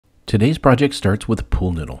Today's project starts with a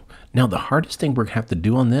pool noodle. Now the hardest thing we're going to have to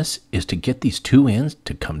do on this is to get these two ends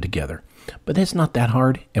to come together. But it's not that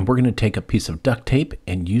hard, and we're going to take a piece of duct tape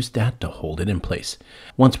and use that to hold it in place.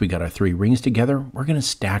 Once we got our three rings together, we're going to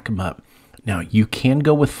stack them up. Now you can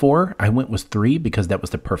go with 4. I went with 3 because that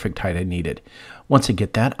was the perfect height I needed. Once I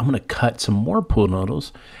get that, I'm going to cut some more pool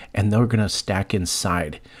noodles and they're going to stack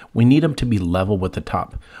inside. We need them to be level with the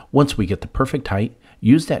top. Once we get the perfect height,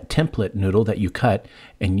 use that template noodle that you cut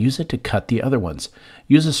and use it to cut the other ones.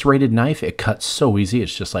 Use a serrated knife. It cuts so easy.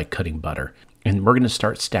 It's just like cutting butter. And we're going to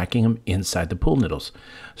start stacking them inside the pool noodles.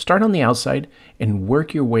 Start on the outside and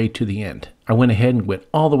work your way to the end. I went ahead and went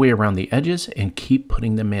all the way around the edges and keep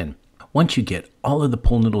putting them in. Once you get all of the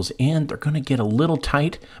pool noodles in, they're going to get a little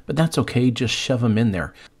tight, but that's okay. Just shove them in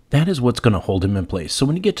there. That is what's going to hold them in place. So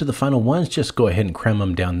when you get to the final ones, just go ahead and cram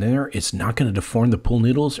them down there. It's not going to deform the pool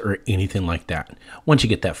noodles or anything like that. Once you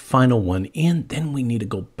get that final one in, then we need to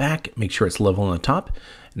go back, make sure it's level on the top,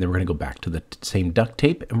 and then we're going to go back to the same duct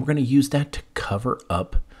tape, and we're going to use that to cover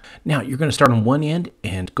up. Now you're going to start on one end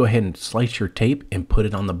and go ahead and slice your tape and put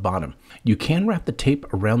it on the bottom. You can wrap the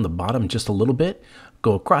tape around the bottom just a little bit.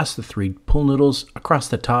 Go across the 3 pool noodles, across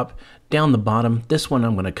the top, down the bottom. This one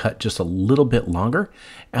I'm going to cut just a little bit longer.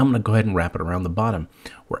 And I'm going to go ahead and wrap it around the bottom.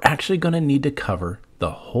 We're actually going to need to cover the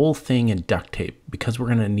whole thing in duct tape because we're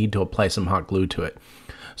going to need to apply some hot glue to it.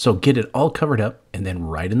 So get it all covered up, and then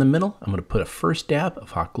right in the middle, I'm going to put a first dab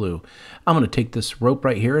of hot glue. I'm going to take this rope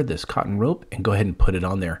right here, this cotton rope, and go ahead and put it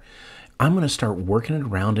on there. I'm going to start working it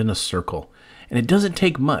around in a circle. And it doesn't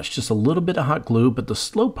take much, just a little bit of hot glue, but the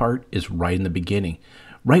slow part is right in the beginning.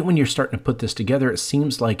 Right when you're starting to put this together, it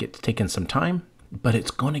seems like it's taking some time, but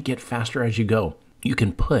it's going to get faster as you go. You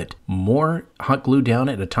can put more hot glue down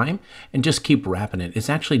at a time and just keep wrapping it.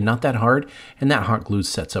 It's actually not that hard, and that hot glue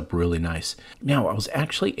sets up really nice. Now, I was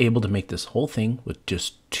actually able to make this whole thing with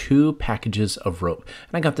just 2 packages of rope,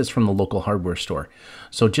 and I got this from the local hardware store.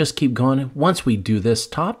 So just keep going. Once we do this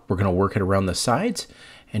top, we're going to work it around the sides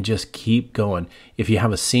and just keep going. If you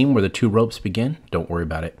have a seam where the 2 ropes begin, don't worry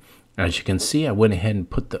about it. As you can see, I went ahead and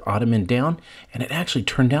put the ottoman down, and it actually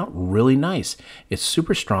turned out really nice. It's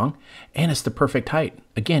super strong, and it's the perfect height.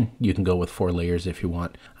 Again, you can go with 4 layers if you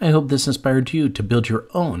want. I hope this inspired you to build your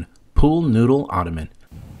own pool noodle ottoman.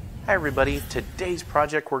 Hi everybody, today's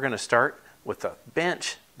project we're going to start with a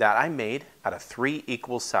bench that I made out of 3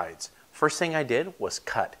 equal sides. First thing I did was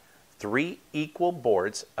cut 3 equal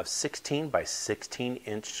boards of 16 by 16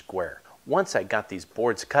 inch square. Once I got these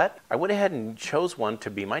boards cut, I went ahead and chose one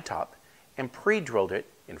to be my top and pre-drilled it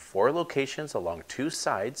in 4 locations along 2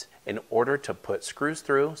 sides in order to put screws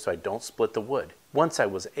through so I don't split the wood. Once I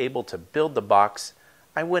was able to build the box,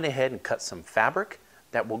 I went ahead and cut some fabric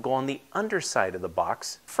that will go on the underside of the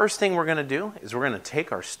box. First thing we're going to do is we're going to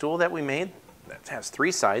take our stool that we made that has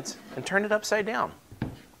 3 sides and turn it upside down.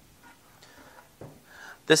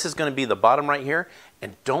 This is going to be the bottom right here,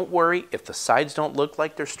 and don't worry if the sides don't look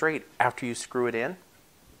like they're straight after you screw it in.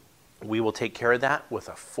 We will take care of that with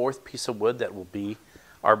a 4th piece of wood that will be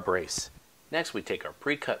our brace. Next, we take our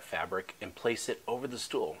pre-cut fabric and place it over the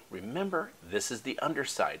stool. Remember, this is the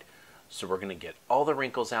underside, so we're going to get all the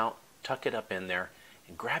wrinkles out, tuck it up in there,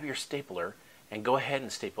 and grab your stapler and go ahead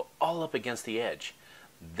and staple all up against the edge.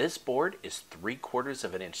 This board is 3/4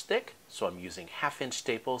 of an inch thick, so I'm using 1/2 inch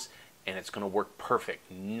staples, and it's going to work perfect.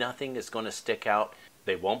 Nothing is going to stick out.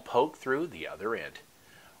 They won't poke through the other end.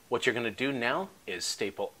 What you're going to do now is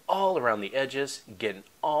staple all around the edges, getting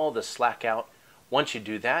all the slack out. Once you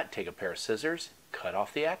do that, take a pair of scissors, cut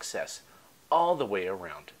off the excess all the way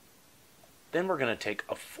around. Then we're going to take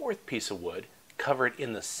a 4th piece of wood, cover it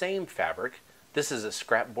in the same fabric. This is a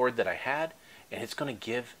scrap board that I had, and it's going to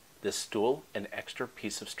give this stool an extra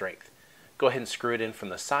piece of strength. Go ahead and screw it in from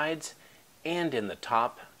the sides and in the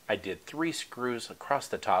top. I did 3 screws across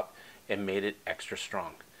the top and made it extra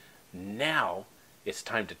strong. Now it's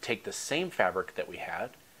time to take the same fabric that we had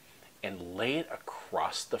and lay it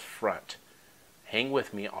across the front. Hang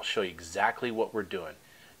with me, I'll show you exactly what we're doing.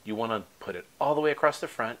 You want to put it all the way across the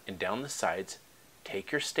front and down the sides.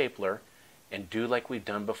 Take your stapler and do like we've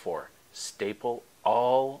done before. Staple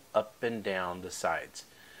all up and down the sides.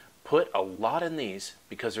 Put a lot in these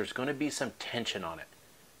because there's going to be some tension on it.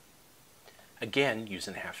 Again,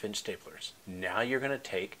 using 1/2 inch staplers. Now you're going to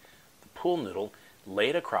take the pool noodle, lay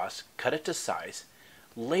it across, cut it to size,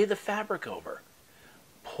 lay the fabric over.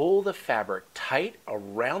 Pull the fabric tight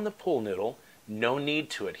around the pool noodle, no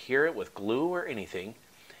need to adhere it with glue or anything,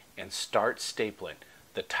 and start stapling.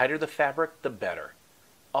 The tighter the fabric, the better.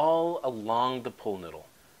 All along the pool noodle.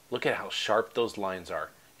 Look at how sharp those lines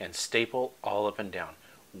are, and staple all up and down.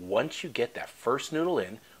 Once you get that first noodle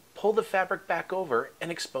in, pull the fabric back over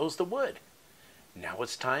and expose the wood. Now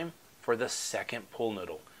it's time for the second pool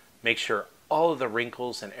noodle. Make sure all of the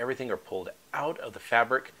wrinkles and everything are pulled out of the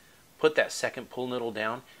fabric. Put that second pool noodle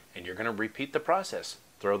down and you're going to repeat the process.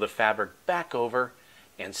 Throw the fabric back over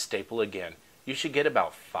and staple again. You should get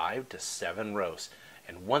about 5 to 7 rows.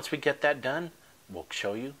 And once we get that done, we'll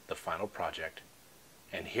show you the final project.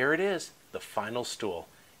 And here it is, the final stool.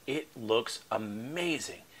 It looks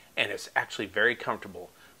amazing and it's actually very comfortable.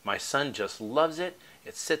 My son just loves it.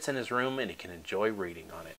 It sits in his room and he can enjoy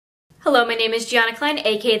reading on it. Hello, my name is Geonna Klein,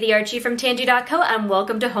 aka the Archie from Tangy.co, and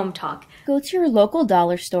welcome to Hometalk. Go to your local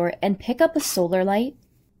dollar store and pick up a solar light,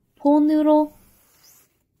 pool noodle,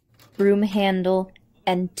 broom handle,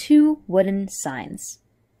 and 2 wooden signs.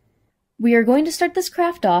 We are going to start this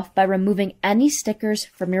craft off by removing any stickers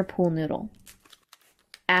from your pool noodle.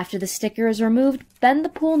 After the sticker is removed, bend the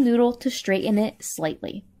pool noodle to straighten it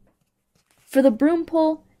slightly. For the broom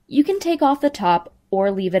pole, you can take off the top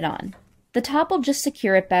or leave it on. The top will just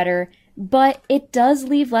secure it better, but it does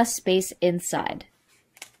leave less space inside.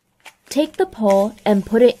 Take the pole and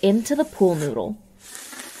put it into the pool noodle.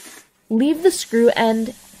 Leave the screw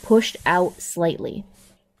end pushed out slightly.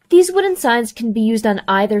 These wooden signs can be used on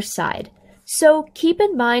either side, so keep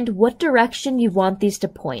in mind what direction you want these to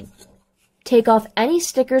point. Take off any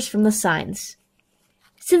stickers from the signs.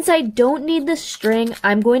 Since I don't need this string,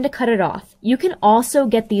 I'm going to cut it off. You can also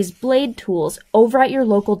get these blade tools over at your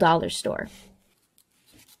local dollar store.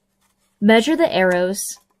 Measure the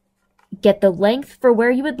arrows, get the length for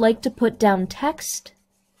where you would like to put down text,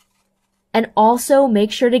 and also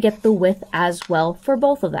make sure to get the width as well for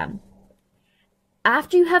both of them.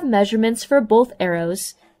 After you have measurements for both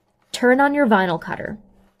arrows, turn on your vinyl cutter.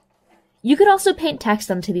 You could also paint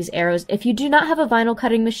text onto these arrows if you do not have a vinyl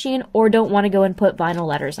cutting machine or don't want to go and put vinyl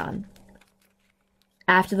letters on.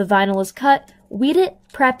 After the vinyl is cut, weed it,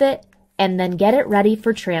 prep it, and then get it ready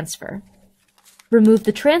for transfer. Remove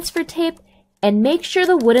the transfer tape and make sure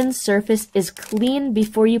the wooden surface is clean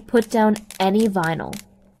before you put down any vinyl.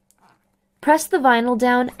 Press the vinyl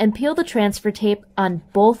down and peel the transfer tape on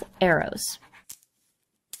both arrows.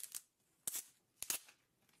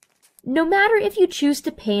 No matter if you choose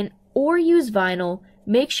to paint or use vinyl,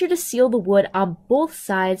 make sure to seal the wood on both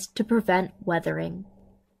sides to prevent weathering.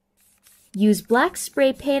 Use black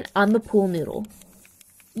spray paint on the pool noodle.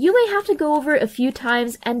 You may have to go over it a few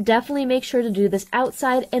times and definitely make sure to do this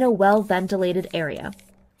outside in a well-ventilated area.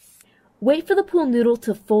 Wait for the pool noodle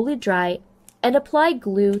to fully dry and apply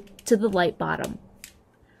glue to the light bottom.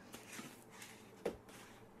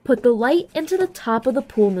 Put the light into the top of the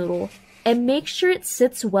pool noodle and make sure it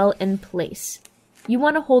sits well in place. You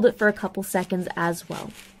want to hold it for a couple seconds as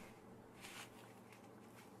well.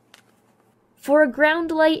 For a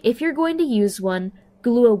ground light, if you're going to use one,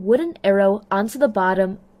 glue a wooden arrow onto the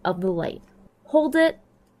bottom of the light. Hold it,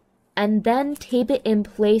 and then tape it in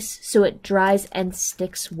place so it dries and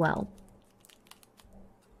sticks well.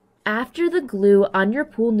 After the glue on your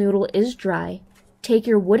pool noodle is dry, take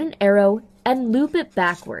your wooden arrow and loop it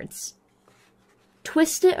backwards.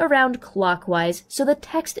 Twist it around clockwise so the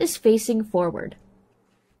text is facing forward.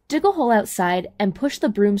 Dig a hole outside and push the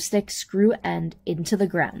broomstick screw end into the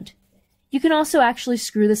ground. You can also actually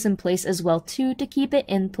screw this in place as well too to keep it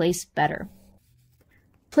in place better.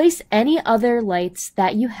 Place any other lights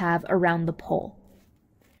that you have around the pole.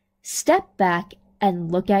 Step back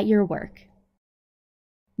and look at your work.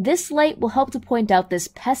 This light will help to point out this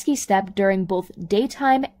pesky step during both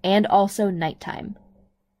daytime and also nighttime.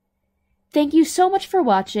 Thank you so much for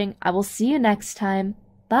watching. I will see you next time.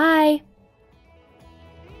 Bye!